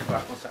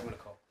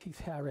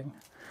 Keith Haring.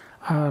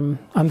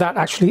 And that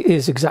actually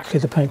is exactly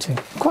the painting.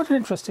 Quite an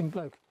interesting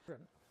bloke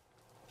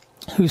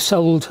who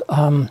sold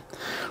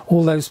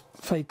all those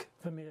fake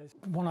Vermeers.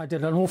 One I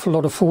did an awful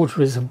lot of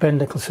forgeries of Ben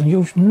Nicholson.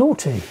 You're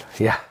naughty.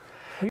 Yeah.